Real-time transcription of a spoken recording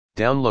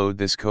Download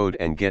this code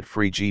and get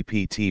free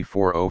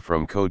GPT-4o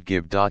from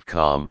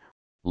codegive.com,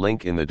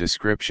 link in the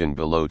description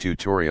below.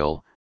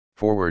 Tutorial,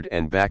 Forward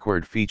and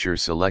Backward Feature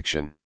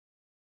Selection.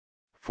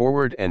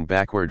 Forward and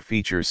backward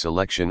feature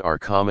selection are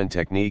common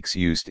techniques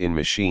used in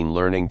machine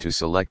learning to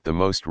select the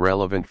most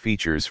relevant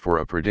features for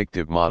a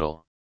predictive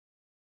model.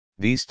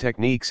 These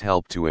techniques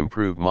help to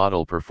improve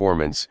model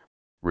performance,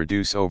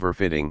 reduce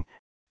overfitting,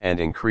 and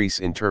increase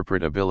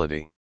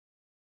interpretability.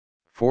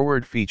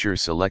 Forward feature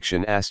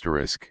selection *.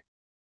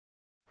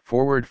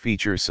 Forward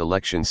feature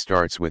selection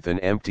starts with an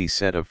empty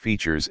set of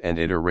features and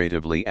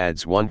iteratively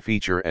adds one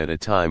feature at a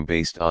time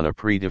based on a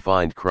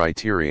predefined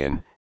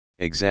criterion,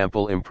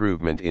 example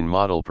improvement in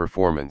model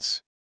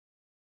performance.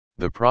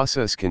 The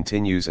process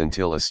continues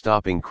until a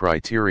stopping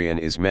criterion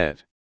is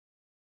met.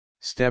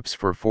 Steps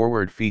for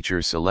forward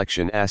feature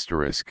selection *.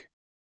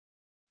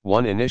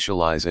 1.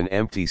 Initialize an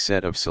empty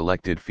set of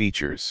selected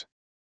features.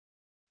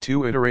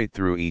 2. Iterate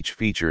through each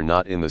feature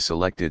not in the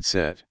selected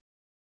set.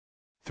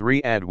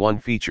 3. Add one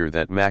feature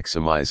that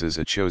maximizes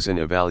a chosen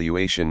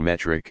evaluation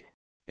metric,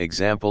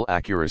 example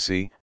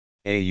accuracy,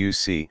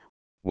 AUC,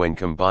 when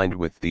combined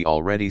with the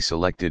already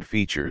selected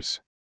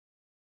features.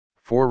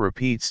 4.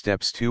 Repeat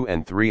steps 2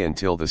 and 3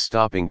 until the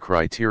stopping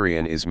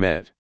criterion is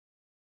met.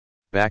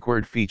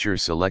 Backward feature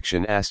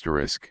selection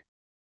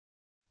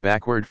 *.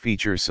 Backward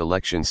feature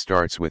selection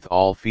starts with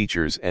all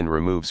features and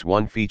removes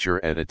one feature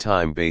at a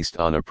time based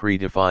on a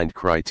predefined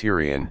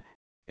criterion,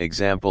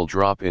 example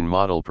drop in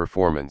model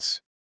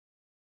performance.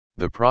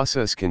 The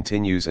process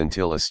continues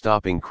until a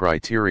stopping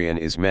criterion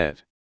is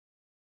met.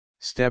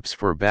 Steps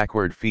for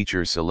backward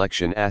feature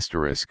selection *.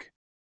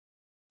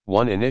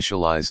 1.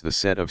 Initialize the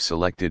set of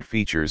selected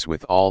features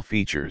with all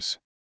features.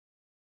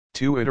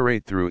 2.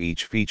 Iterate through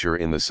each feature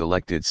in the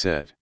selected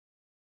set.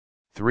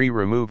 3.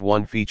 Remove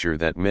one feature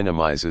that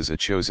minimizes a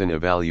chosen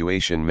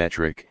evaluation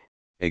metric,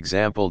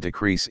 example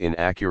decrease in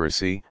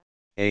accuracy,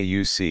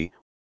 AUC,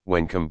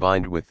 when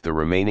combined with the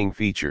remaining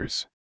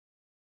features.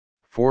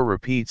 4.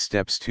 Repeat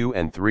steps 2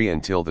 and 3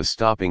 until the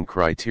stopping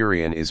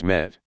criterion is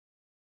met.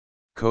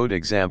 Code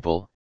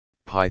example,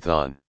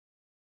 Python.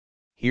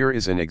 Here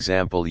is an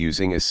example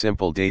using a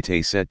simple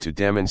dataset to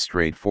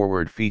demonstrate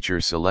forward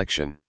feature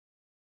selection.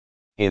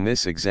 In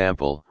this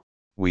example,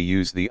 we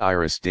use the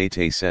iris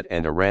dataset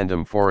and a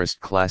random forest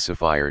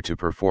classifier to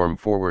perform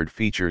forward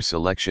feature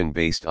selection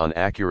based on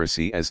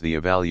accuracy as the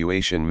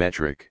evaluation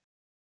metric.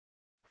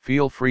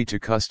 Feel free to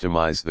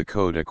customize the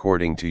code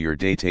according to your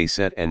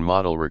dataset and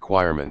model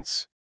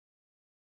requirements.